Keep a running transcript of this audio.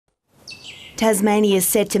Tasmania is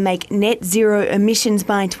set to make net zero emissions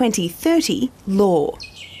by 2030 law.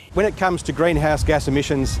 When it comes to greenhouse gas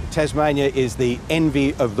emissions, Tasmania is the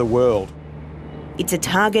envy of the world. It's a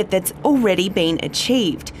target that's already been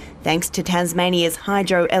achieved, thanks to Tasmania's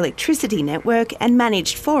hydroelectricity network and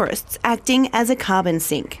managed forests acting as a carbon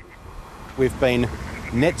sink. We've been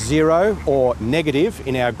net zero or negative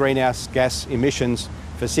in our greenhouse gas emissions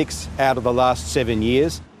for 6 out of the last 7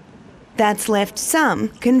 years. That's left some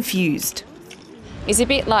confused. It's a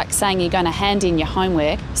bit like saying you're going to hand in your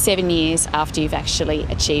homework 7 years after you've actually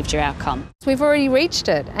achieved your outcome. We've already reached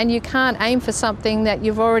it, and you can't aim for something that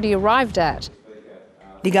you've already arrived at.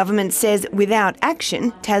 The government says without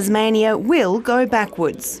action, Tasmania will go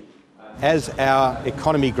backwards. As our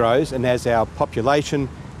economy grows and as our population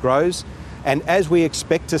grows, and as we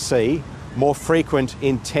expect to see more frequent,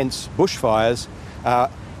 intense bushfires,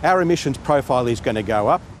 our emissions profile is going to go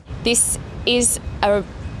up. This is a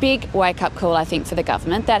big wake-up call, I think, for the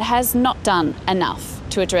government that has not done enough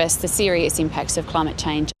to address the serious impacts of climate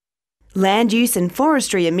change. Land use and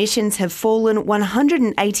forestry emissions have fallen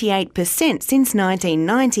 188% since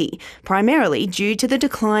 1990, primarily due to the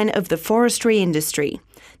decline of the forestry industry.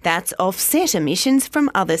 That's offset emissions from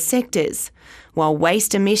other sectors. While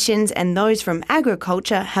waste emissions and those from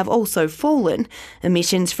agriculture have also fallen,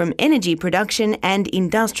 emissions from energy production and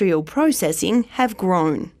industrial processing have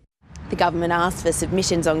grown. The government asked for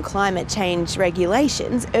submissions on climate change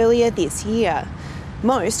regulations earlier this year.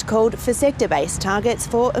 Most called for sector-based targets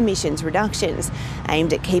for emissions reductions,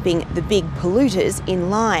 aimed at keeping the big polluters in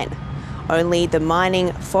line. Only the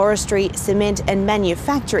mining, forestry, cement and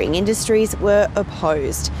manufacturing industries were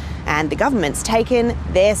opposed, and the government's taken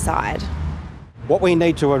their side. What we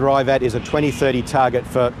need to arrive at is a 2030 target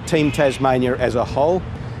for Team Tasmania as a whole.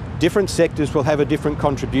 Different sectors will have a different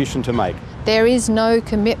contribution to make. There is no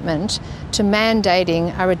commitment to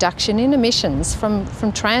mandating a reduction in emissions from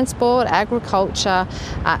transport, agriculture,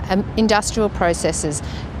 industrial processes.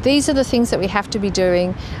 These are the things that we have to be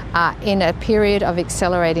doing in a period of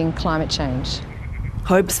accelerating climate change.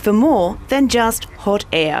 Hopes for more than just hot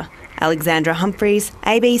air. Alexandra Humphreys,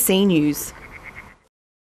 ABC News.